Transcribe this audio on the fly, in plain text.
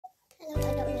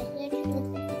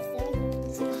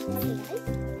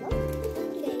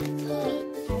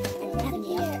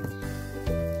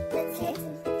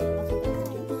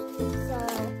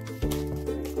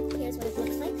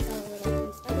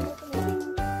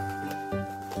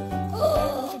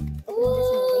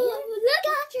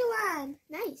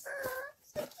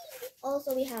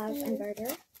Also, we have a burger.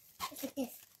 Look at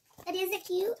this. That is it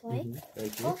cute. Toy. Very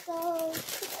cute. Also,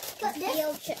 Put this.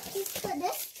 steel chips. Please put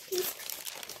this. Please.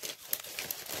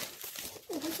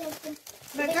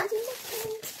 Burger.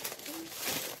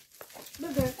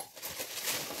 Burger.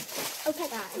 Okay,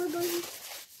 guys.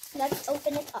 Let's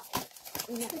open it up.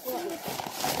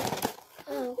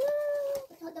 Oh.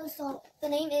 I thought that was salt. The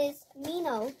name is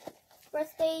Mino.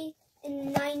 Birthday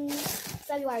in 9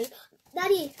 February.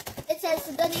 Daddy, it says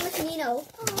the name is Mino.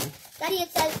 Daddy,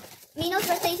 it says Mino's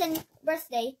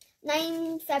birthday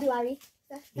 9 February.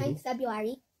 9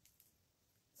 February.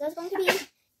 So it's going to be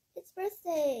its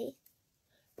birthday.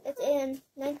 It's in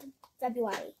 9th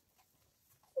February.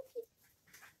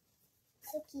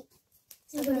 So cute.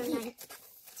 Super nice.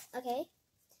 Okay.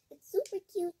 It's super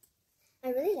cute. I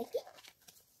really like it.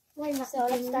 Why not? So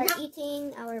let's start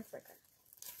eating our burger.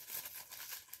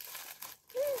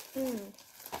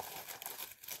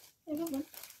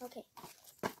 Okay.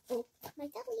 Oh, my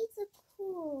tablet is so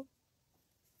cool.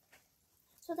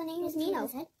 So the name is Mino.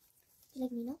 Do you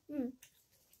like Mino?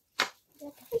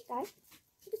 Hey guys,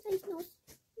 look at his nose.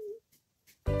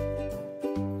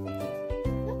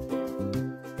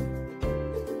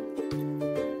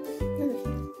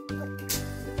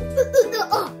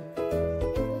 Oh!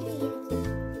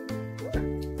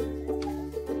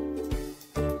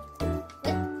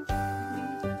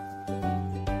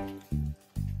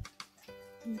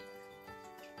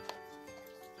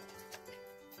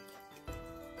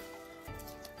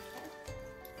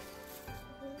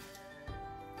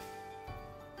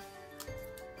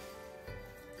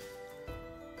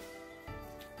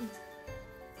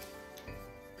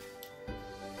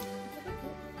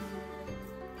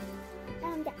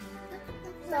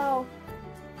 So,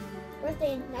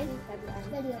 birthday in 9th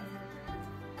February.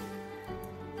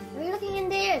 What are you looking in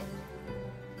there?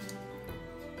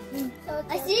 So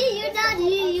it's I a- see you, it's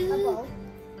Daddy. a ball,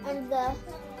 and the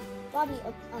body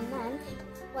of a man.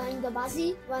 When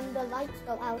the lights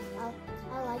go out,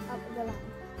 I'll light up the lamp.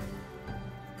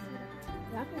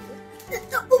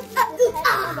 With the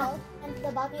head of a ball and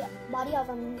the body of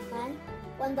a man.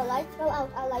 When the lights go out,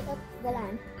 I'll light up the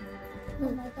lamp. Oh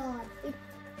my God.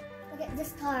 Look at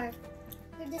this car.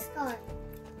 Look at this car.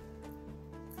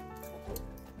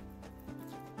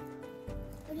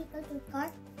 How do you spell the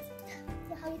car?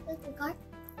 How do you spell the car?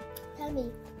 Tell me.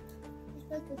 You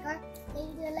spell the car? Then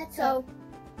you do a letter. So,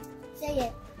 say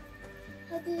it.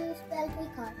 How do you spell the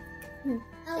car? How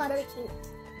it's about very cute.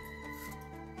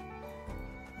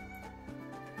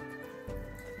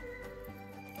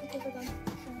 okay, we're going to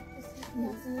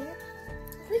here.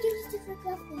 We can use it for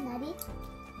crafting, Daddy.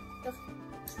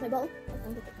 My ball. I'm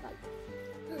going to take a bite.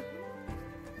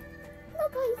 No,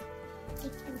 guys.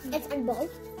 It's a ball.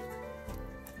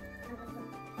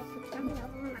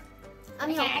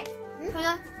 Amiel,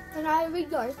 can I read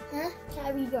yours? Huh? Can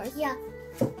I read yours? Yeah.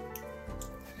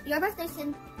 Your birthday's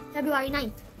in February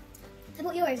 9th. How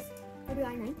about yours?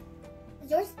 February 9th.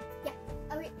 Is yours? Yeah.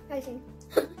 How you saying?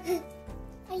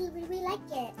 I really like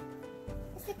it.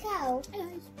 It's a cow. Hey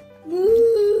guys.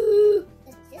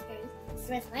 It's different. It's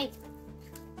red white.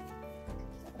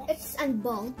 It's a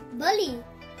ball. Bully.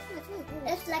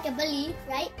 It's like a bully,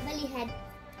 right? Bully head.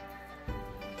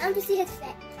 I want to see his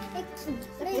face. It's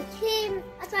him.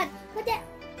 That's right. Put that.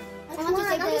 I want to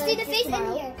I want to see the face in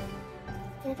tomorrow. here.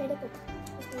 Can I try the cook?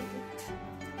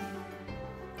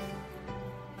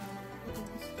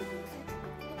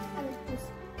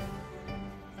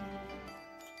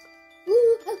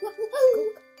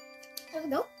 There we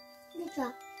go. Good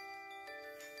job.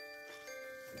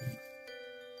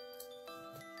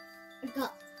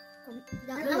 Got.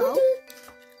 Down I below. want to.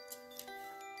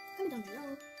 Comment down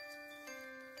below.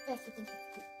 Yes, I think it's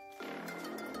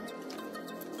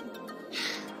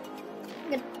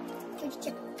Good. Good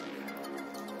chip.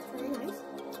 very nice.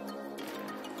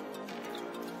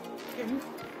 And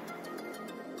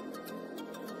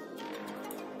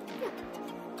yeah.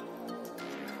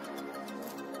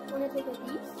 Wanna take a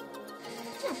piece?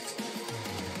 Yeah.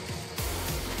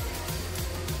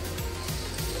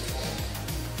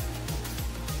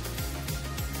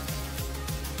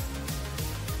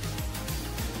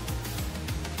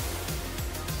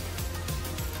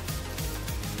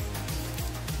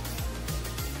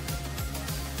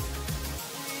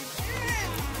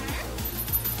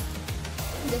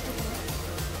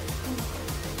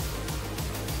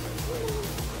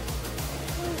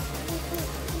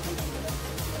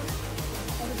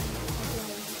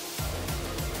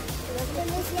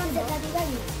 This one that Daddy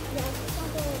ready. Yeah, it's not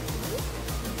the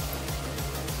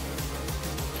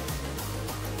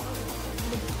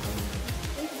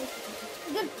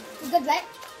Good. Good, right?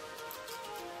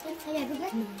 Good. Yeah, good,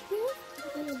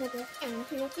 right? burger. Come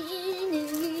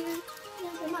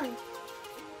on.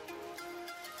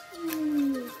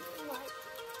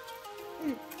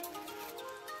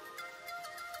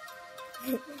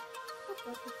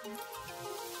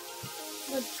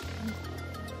 Good.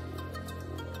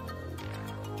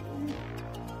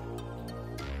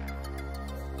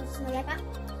 Smell like that?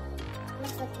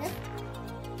 Looks like this.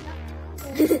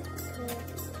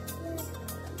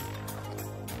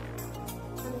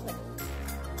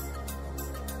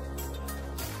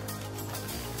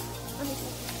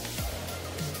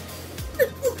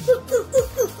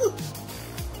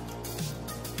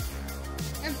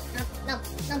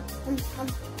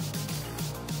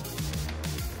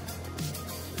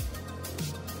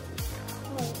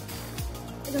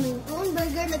 It's my own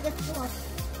burger like this sauce.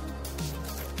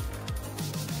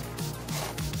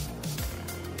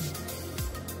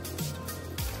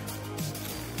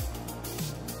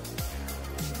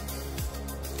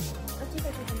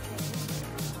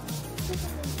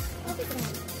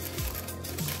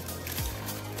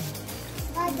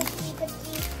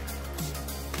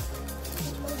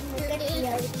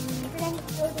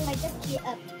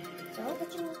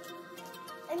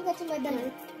 I'm getting my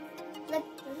banana. Like,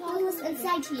 who's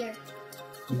inside here?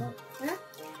 Huh?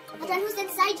 Who's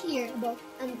inside here? How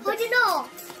do you know?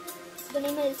 The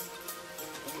name is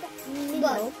Mino. I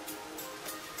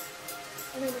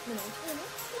like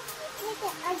the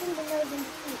eyes and the nose and the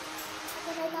feet.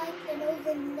 Because I like the nose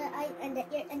and the eye and the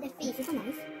ear and the feet. It's so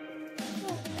nice.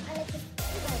 Oh, I like the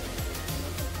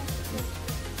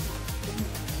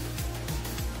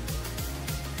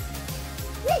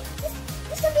wait,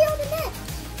 this can be on the neck.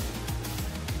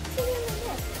 This can be on the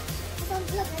neck. Look,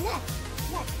 the neck.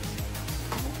 Neck.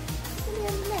 This can be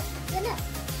on the neck. The neck.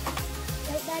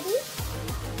 Right, Daddy?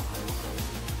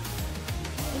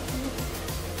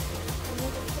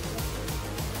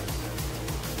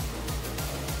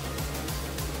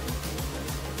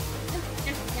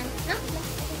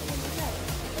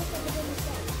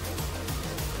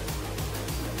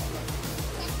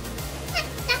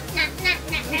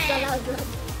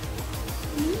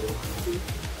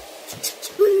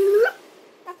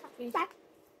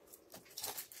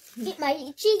 Eat my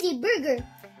cheesy burger.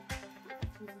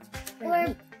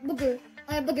 Or booger.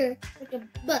 Or booger. Like a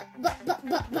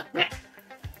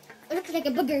it looks like a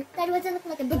booger. Daddy, does it look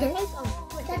like a booger? Daddy,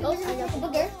 does it look like a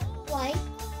booger? Why?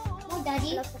 No,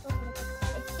 Daddy. It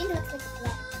kind of looks like a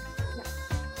flat. No.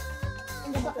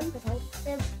 And the bottom,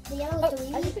 the yellow is the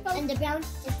wing, and the brown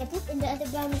is the poop, and the other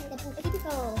brown is the poop.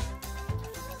 Typical.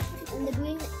 And the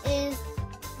green is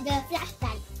the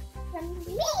flashbang. From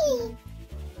me.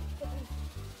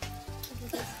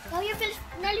 Oh, you're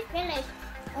nearly finished.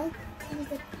 Oh,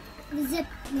 the zip.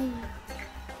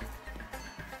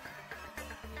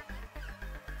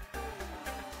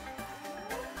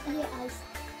 Your eyes.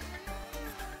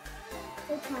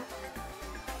 So tough.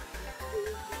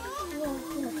 Oh,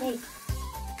 your face.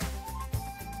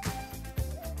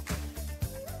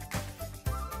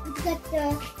 You got the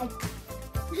eyes.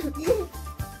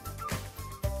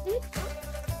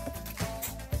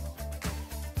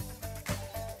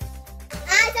 I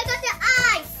got the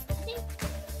eyes. I think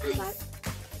eyes.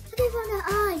 I found the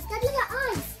eyes. Dad, look at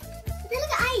eyes. Dad, look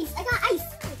at eyes. I got eyes.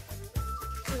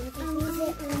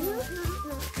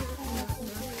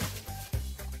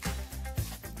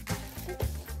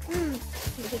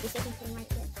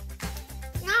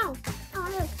 No. Oh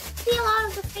no. Peel all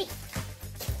of the face.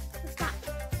 Stop.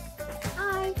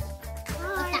 Eyes.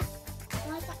 Eyes.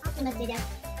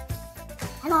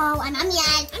 Hello, I'm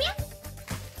Amiel. Amiel?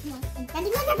 I'm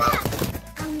standing on your back.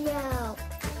 Amiel.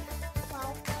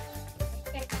 Wow.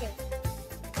 Thank you.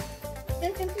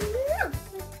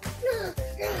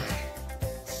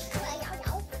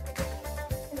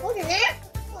 I'm holding it.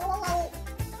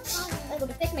 I'm going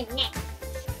to fish my neck.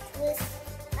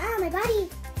 Ah, my body.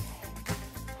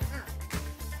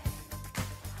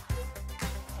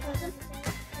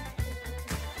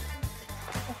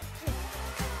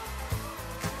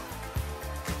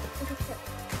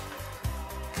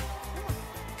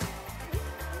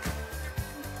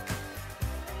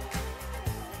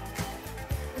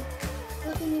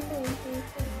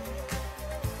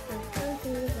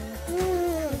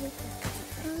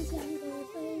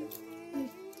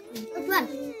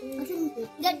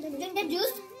 Drink the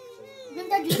juice. Drink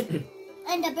the juice.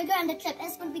 And the burger and the chip.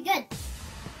 It's going to be good.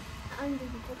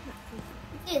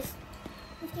 This.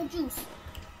 With the juice.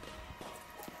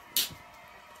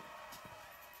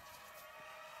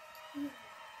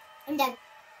 And then.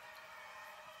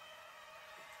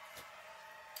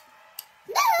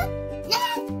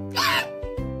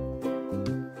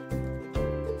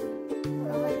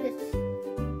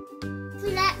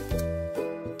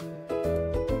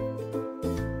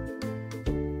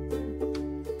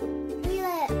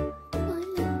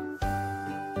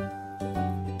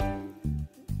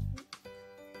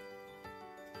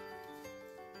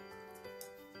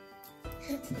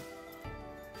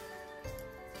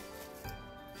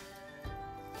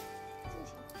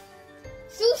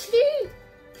 Sushi!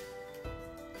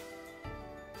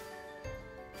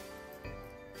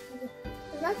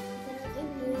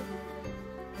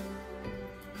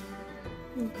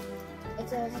 It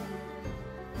says,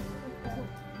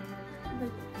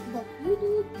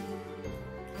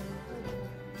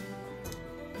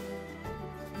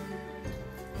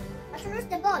 Where's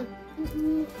the ball?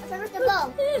 Where's the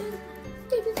ball?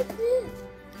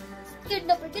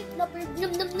 I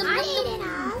ate it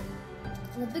all.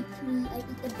 big to me, I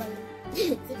eat the ball.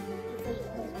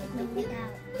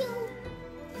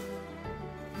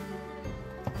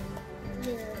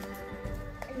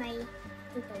 And my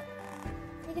photo.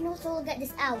 You can also get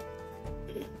this out.